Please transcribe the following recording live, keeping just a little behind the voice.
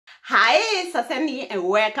Hi, Sasani, and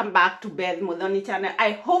welcome back to Beth Modoni channel.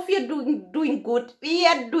 I hope you're doing good. We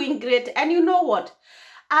are doing great. And you know what?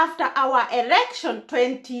 After our election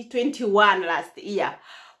 2021 last year,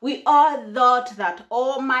 we all thought that,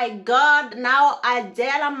 oh my God, now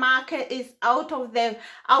Angela Merkel is out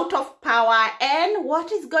of power, and what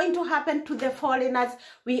is going to happen to the foreigners?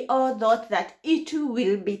 We all thought that it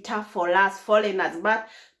will be tough for us foreigners, but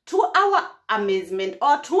to our amazement,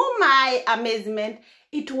 or to my amazement,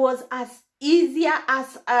 it was as easier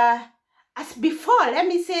as before. Let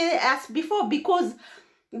me say as before, because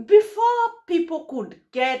before people could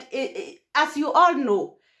get it, as you all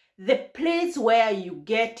know, the place where you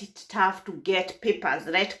get it tough to get papers,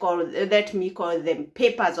 let me call them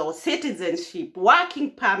papers or citizenship,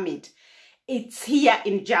 working permit, it's here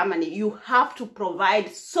in Germany. You have to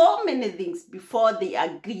provide so many things before they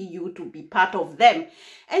agree you to be part of them.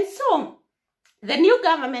 And so the new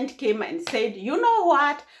government came and said, you know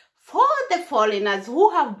what? For the foreigners who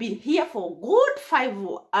have been here for good 5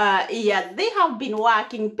 years, they have been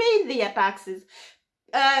working, paying their taxes,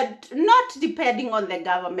 not depending on the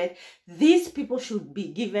government. These people should be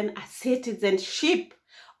given a citizenship,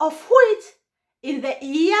 of which in the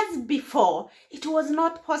years before, it was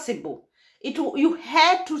not possible. You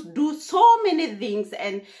had to do so many things,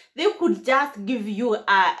 and they could just give you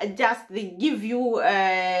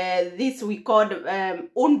this we call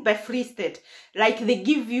unbefristet, like they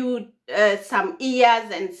give you some years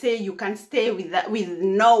and say you can stay with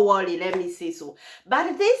no worry, let me say so.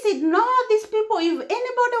 But they said, no, these people, if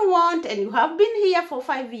anybody want and you have been here for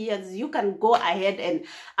 5 years, you can go ahead and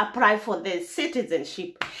apply for the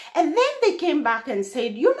citizenship. And then they came back and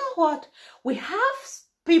said, you know what, we have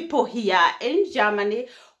people here in Germany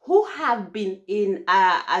who have been in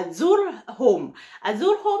Azur home.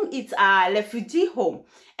 Azur home is a refugee home.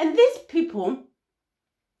 And these people,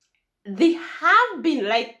 they have been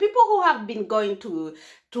like people who have been going to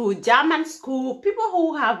German school, people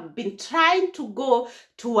who have been trying to go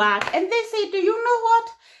to work. And they say, do you know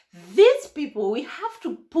what? These people, we have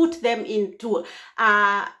to put them into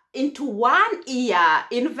 1 year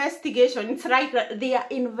investigation. It's like they are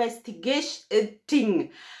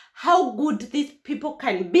investigating how good these people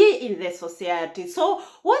can be in the society. So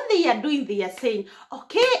what they are doing, they are saying,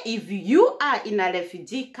 okay, if you are in a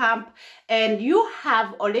refugee camp and you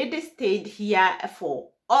have already stayed here for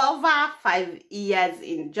over 5 years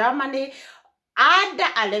in Germany, add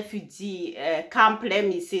a refugee camp, let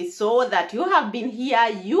me say, so that you have been here,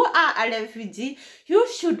 you are a refugee, you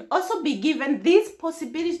should also be given this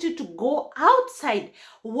possibility to go outside,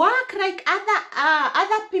 work like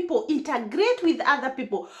other people, integrate with other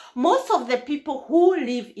people. Most of the people who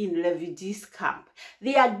live in refugees camp,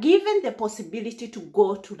 they are given the possibility to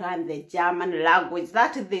go to learn the German language.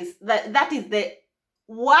 That is the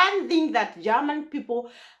one thing that German people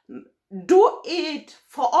do it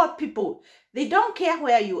for all people. They don't care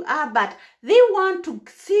where you are, but they want to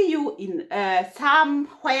see you in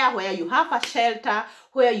somewhere where you have a shelter,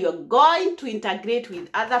 where you're going to integrate with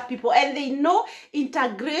other people. And they know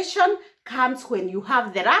integration comes when you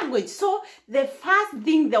have the language. So the first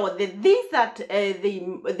thing, or the things that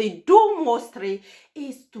they do mostly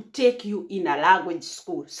is to take you in a language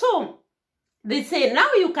school. So they say now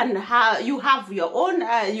you have your own,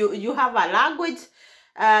 you have a language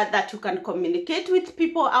that you can communicate with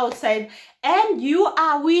people outside, and you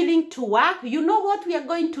are willing to work. You know what we are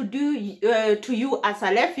going to do to you as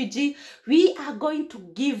a refugee? We are going to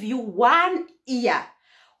give you 1 year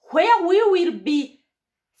where we will be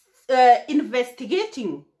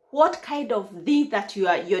investigating what kind of thing that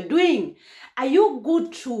you're doing. Are you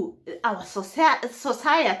good to our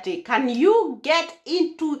society? Can you get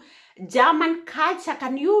into German culture?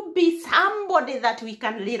 Can you be somebody that we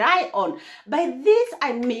can rely on? By this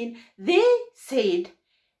I mean, they said,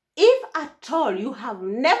 if at all you have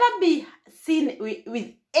never been seen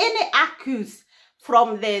with any accuse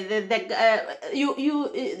from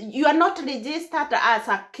you are not registered as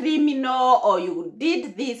a criminal, or you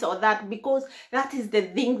did this or that, because that is the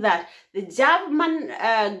thing that the German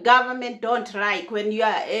government don't like. When you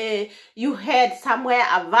had somewhere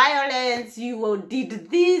a violence, you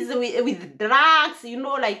did this with drugs, you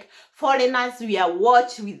know, like foreigners, we are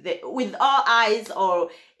watched with all eyes,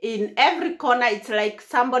 or in every corner, it's like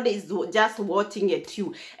somebody is just watching at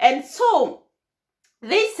you. And so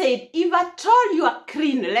they said, if at all you are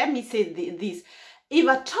clean, let me say this, if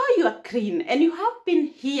at all you are clean and you have been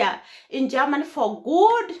here in Germany for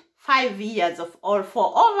good 5 years or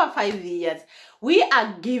for over 5 years, we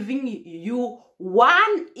are giving you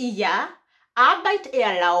 1 year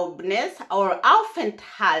Arbeitserlaubnis or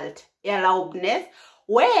Aufenthaltserlaubnis,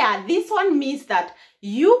 where this one means that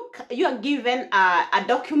you are given a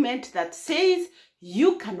document that says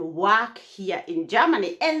you can work here in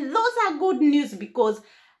Germany. And those are good news, because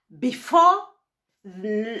before,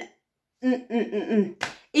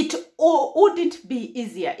 it wouldn't be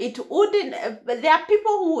easier. It wouldn't. There are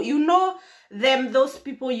people who, you know them, those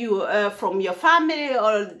people you from your family,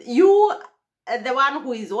 or you, the one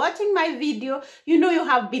who is watching my video, you know, you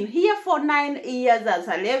have been here for 9 years as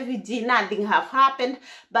a refugee, nothing have happened,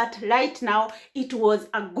 but right now it was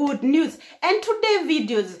a good news. And today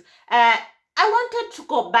videos, I wanted to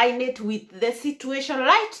combine it with the situation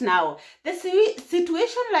right now. The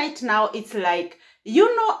situation right now, it's like,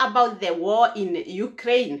 you know about the war in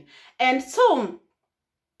Ukraine. And so,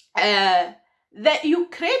 the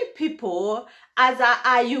Ukraine people, as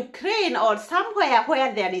a Ukraine or somewhere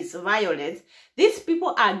where there is violence, these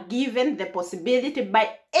people are given the possibility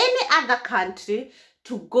by any other country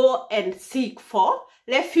to go and seek for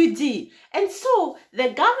refugee. And so the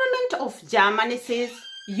government of Germany says,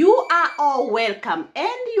 you are all welcome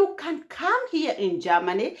and you can come here in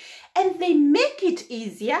Germany, and they make it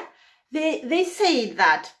easier. They say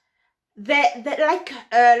that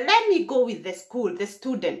let me go with the school, the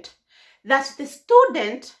student, that the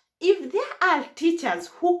student, if there are teachers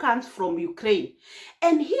who comes from Ukraine,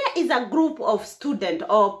 and here is a group of students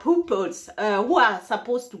or pupils who are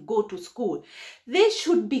supposed to go to school, they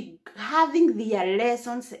should be having their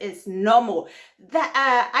lessons as normal.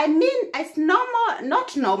 I mean, as normal,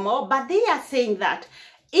 not normal, but they are saying that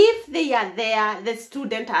if they are there, the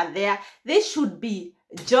students are there, they should be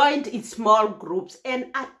joined in small groups,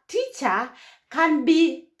 and a teacher can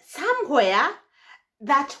be somewhere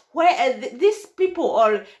that where these people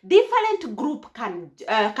or different group can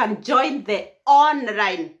join the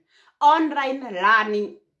online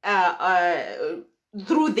learning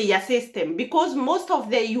through their system, because most of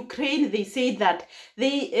the Ukraine, they say that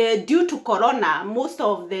they due to Corona, most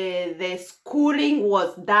of the schooling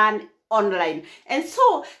was done online. And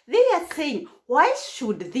so they are saying, why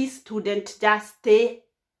should these students just stay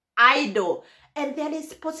idle? And there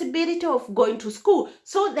is possibility of going to school.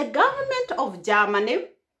 So the government of Germany,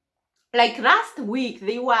 like last week,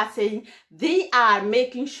 they were saying they are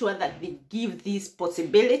making sure that they give this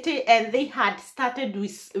possibility, and they had started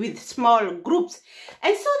with small groups.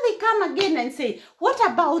 And so they come again and say, what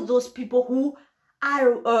about those people who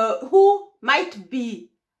are who might be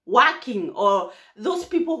working, or those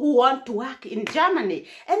people who want to work in Germany?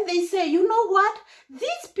 And they say, you know what,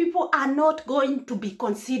 these people are not going to be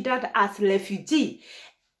considered as refugee.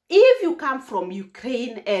 If you come from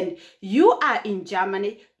Ukraine and you are in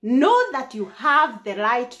Germany, know that you have the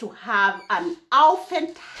right to have an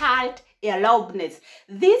Aufenthaltserlaubnis.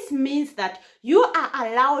 This means that you are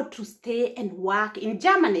allowed to stay and work in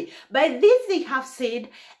Germany. By this, they have said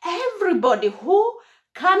everybody who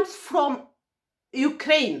comes from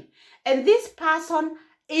Ukraine and this person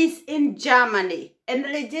is in Germany and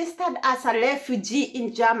registered as a refugee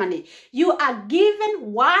in Germany, you are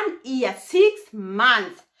given 1 year, 6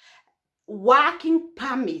 months working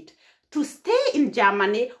permit to stay in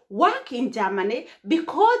Germany, work in Germany,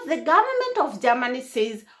 because the government of Germany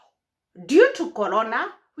says, due to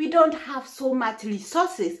Corona, we don't have so much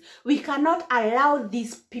resources. We cannot allow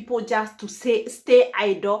these people just to stay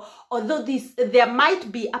idle, although there might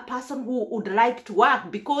be a person who would like to work,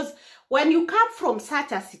 because when you come from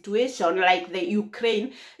such a situation like the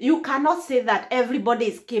Ukraine, you cannot say that everybody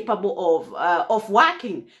is capable of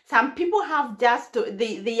working. Some people have just,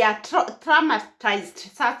 they are traumatized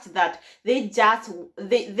such that they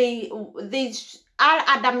are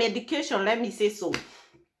under medication, let me say so.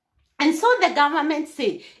 And so the government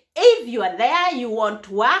said, if you are there, you want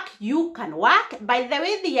to work, you can work. By the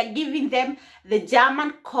way, they are giving them the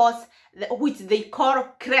German course, which they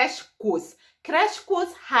call crash course. Crash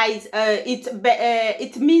course has,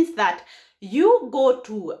 it means that you go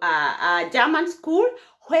to a German school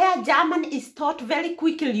where German is taught very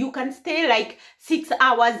quickly. You can stay like 6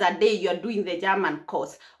 hours a day, you're doing the German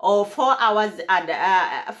course, or 4 hours a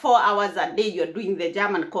day, you're doing the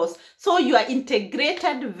German course. So you are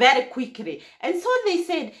integrated very quickly. And so they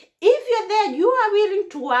said, if you're there, you are willing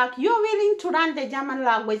to work, you're willing to learn the German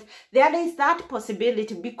language, there is that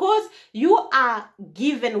possibility, because you are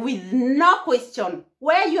given with no question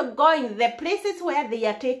where you're going, the places where they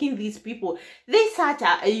are taking these people. They search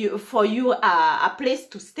for you a place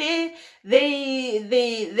to stay.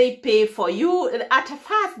 They pay for you. At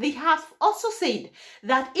first, they have also said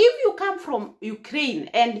that if you come from Ukraine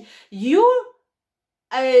and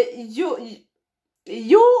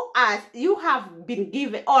you have been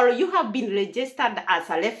given, or you have been registered as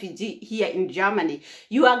a refugee here in Germany,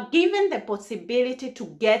 you are given the possibility to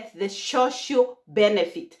get the social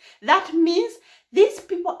benefit. That means these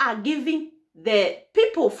people are giving the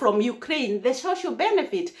people from Ukraine the social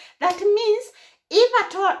benefit. That means if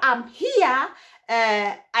at all I'm here,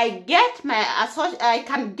 I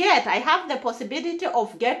have the possibility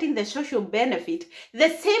of getting the social benefit. The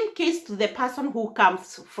same case to the person who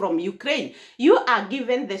comes from Ukraine. You are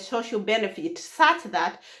given the social benefit such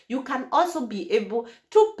that you can also be able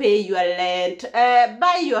to pay your rent,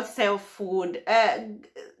 buy yourself food,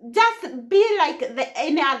 just be like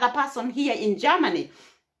any other person here in Germany.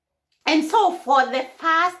 And so for the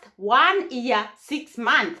first 1 year, 6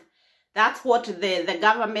 months, that's what the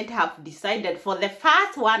government have decided for the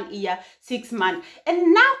first 1 year, 6 months.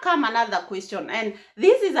 And now come another question. And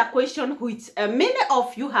this is a question which many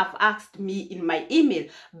of you have asked me in my email.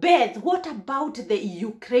 Beth, what about the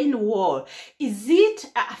Ukraine war? Is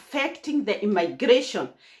it affecting the immigration?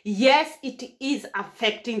 Yes, it is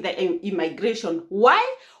affecting the immigration. Why?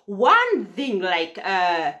 One thing, like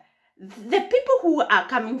the people who are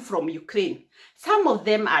coming from Ukraine, some of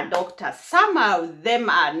them are doctors, some of them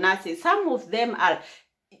are nurses, some of them are,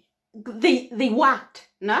 they worked.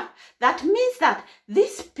 No? That means that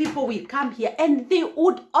these people will come here and they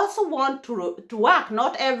would also want to work.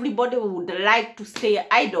 Not everybody would like to stay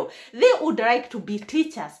idle. They would like to be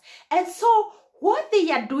teachers. And so what they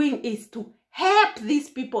are doing is to help these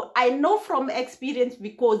people. I know from experience,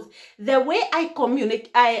 because the way I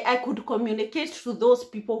communicate, I could communicate to those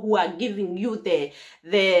people who are giving you the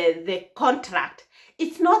contract.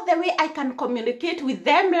 It's not the way I can communicate with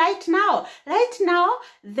them right now. Right now,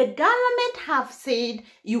 the government have said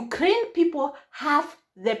Ukraine people have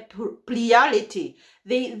the priority.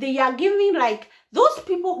 They are giving, like, those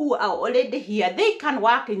people who are already here, they can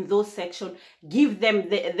work in those sections, give them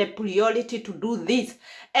the priority to do this.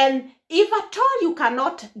 And if at all you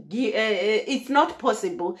cannot give, it's not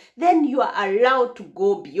possible, then you are allowed to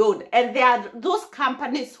go beyond. And there are those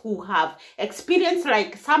companies who have experience,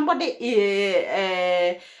 like somebody,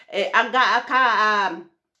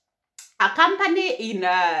 a company in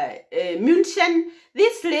München.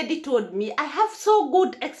 This lady told me, I have so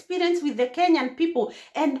good experience with the Kenyan people,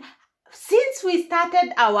 and since we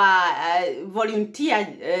started our volunteer,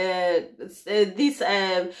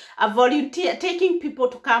 taking people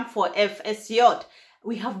to come for FSJ,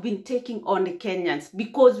 we have been taking on the Kenyans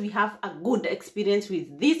because we have a good experience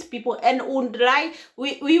with these people, and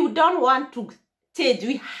we don't want to change.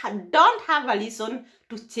 We don't have a reason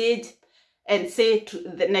to change and say to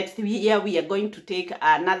the next year we are going to take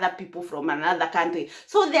another people from another country.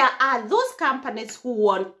 So there are those companies who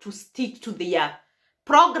want to stick to their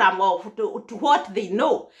program or to what they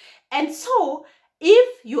know. And so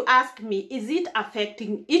if you ask me, is it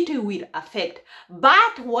affecting? It will affect.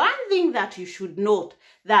 But one thing that you should note,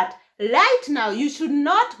 that right now you should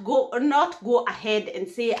not go ahead and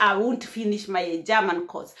say, I won't finish my German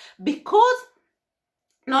course, because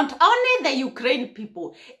not only the Ukraine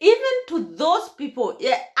people, even to those people,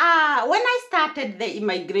 when I started the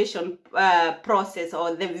immigration process,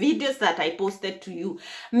 or the videos that I posted to you,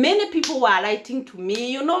 many people were writing to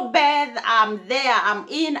me, you know, Beth, I'm there, I'm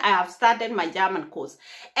in, I have started my German course.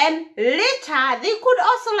 And later, they could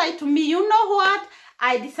also write to me, you know what,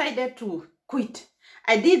 I decided to quit.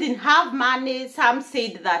 I didn't have money. Some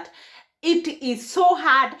said that it is so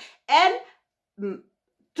hard. And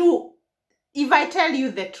if I tell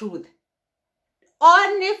you the truth,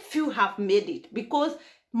 only few have made it, because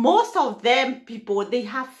most of them people, they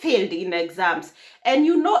have failed in exams. And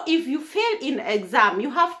you know, if you fail in exam, you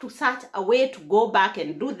have to search a way to go back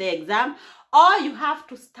and do the exam, or you have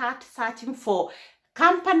to start searching for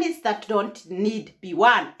companies that don't need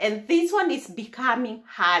B1. And this one is becoming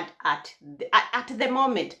hard at the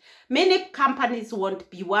moment. Many companies want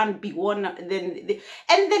B1, and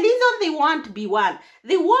the reason they want B1,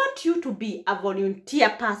 they want you to be a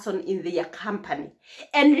volunteer person in their company.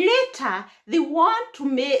 And later, they want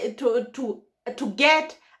to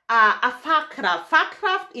get a Fachkraft.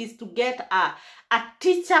 Fachkraft is to get a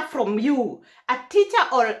teacher from you. A teacher,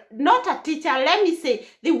 or not a teacher, let me say,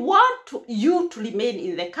 they want you to remain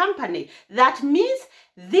in the company. That means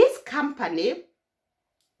this company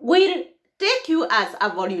will take you as a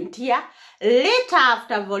volunteer. Later,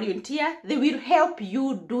 after volunteer, they will help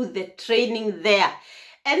you do the training there.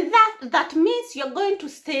 And that means you're going to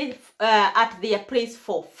stay at their place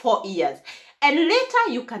for 4 years. and later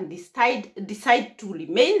you can decide to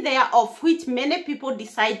remain there, of which many people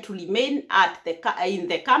decide to remain in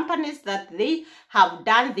the companies that they have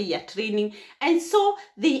done their training, and so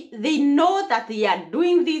they know that they are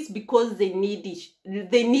doing this because they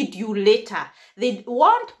need you later. They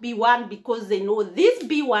want B1 because they know this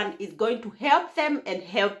B1 is going to help them and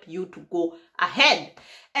help you to go ahead.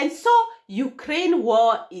 And so Ukraine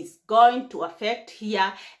war is going to affect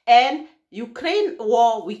here, and Ukraine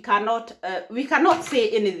war, we cannot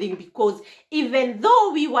say anything, because even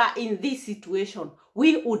though we were in this situation,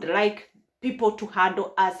 we would like people to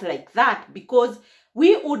handle us like that, because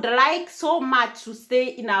we would like so much to stay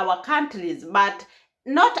in our countries, but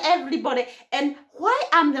not everybody. And why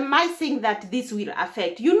am I saying that this will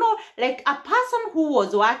affect? You know, like a person who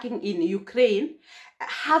was working in Ukraine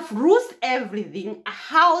have lost everything. A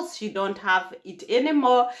house, she don't have it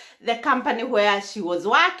anymore. The company where she was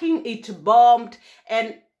working, it bombed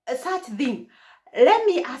and such thing. Let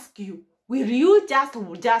me ask you, will you just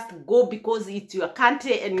go because it's your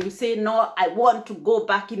country and you say, no, I want to go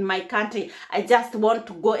back in my country, I just want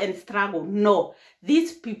to go and struggle? No,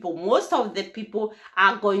 these people, most of the people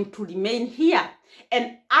are going to remain here.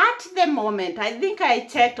 And at the moment, I think I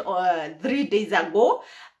checked 3 days ago,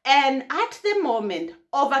 and at the moment,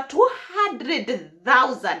 over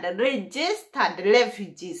 200,000 registered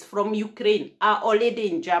refugees from Ukraine are already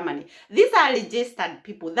in Germany. These are registered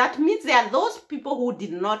people. That means they are those people who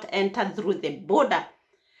did not enter through the border,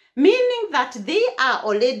 meaning that they are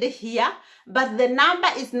already here, but the number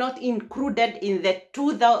is not included in the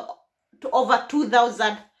over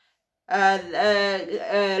 2,000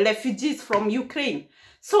 refugees from Ukraine.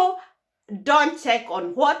 So don't check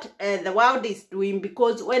on what the world is doing,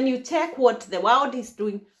 because when you check what the world is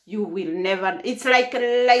doing, you will never. It's like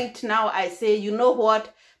right now I say, you know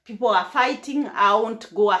what, people are fighting, I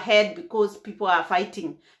won't go ahead because people are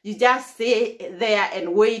fighting. You just stay there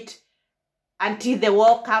and wait until the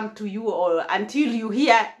war come to you, or until you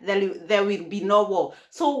hear there will be no war.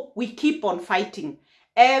 So we keep on fighting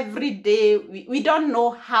every day. We don't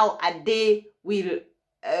know how a day will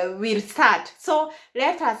start. So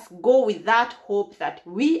let us go with that hope that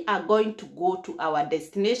we are going to go to our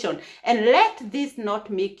destination, and let this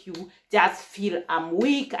not make you just feel, I'm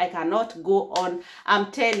weak, I cannot go on.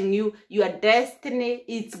 I'm telling you, your destiny,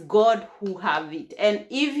 it's God who have it, and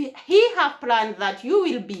if he have planned that you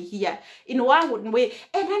will be here in one way.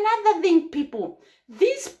 And another thing, people,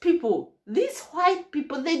 these white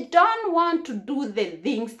people, they don't want to do the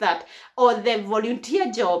things that, or the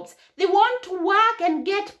volunteer jobs. They want to work and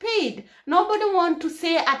get paid. Nobody want to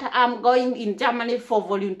say, I'm going in Germany for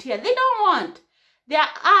volunteer. They don't want. There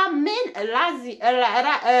are men,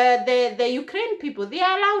 the Ukraine people, they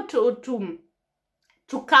are allowed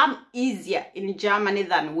to come easier in Germany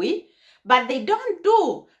than we, but they don't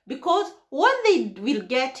do, because what they will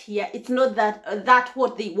get here, it's not that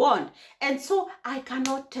what they want. And so I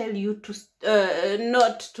cannot tell you to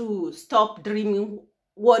not to stop dreaming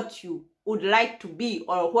what you would like to be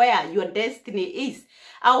or where your destiny is.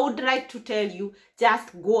 I would like to tell you,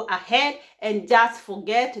 just go ahead and just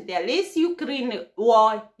forget there is Ukraine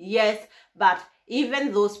war, yes, but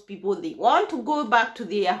even those people, they want to go back to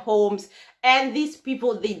their homes, and these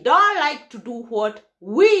people, they don't like to do what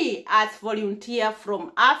we as volunteer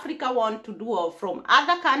from Africa want to do, or from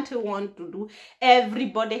other country want to do.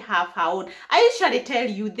 Everybody have her own. I usually tell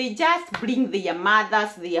you, they just bring their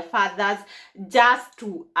mothers, their fathers just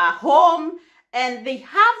to a home, and they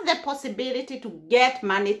have the possibility to get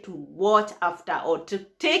money to watch after, or to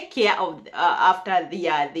take care of after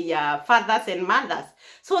their fathers and mothers.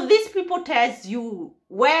 So these people tells you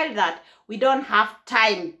well that we don't have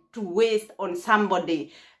time to waste on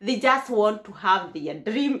somebody. They just want to have their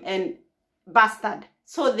dream and bastard.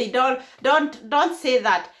 So they don't say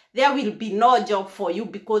that there will be no job for you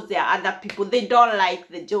because there are other people. They don't like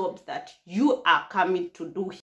the jobs that you are coming to do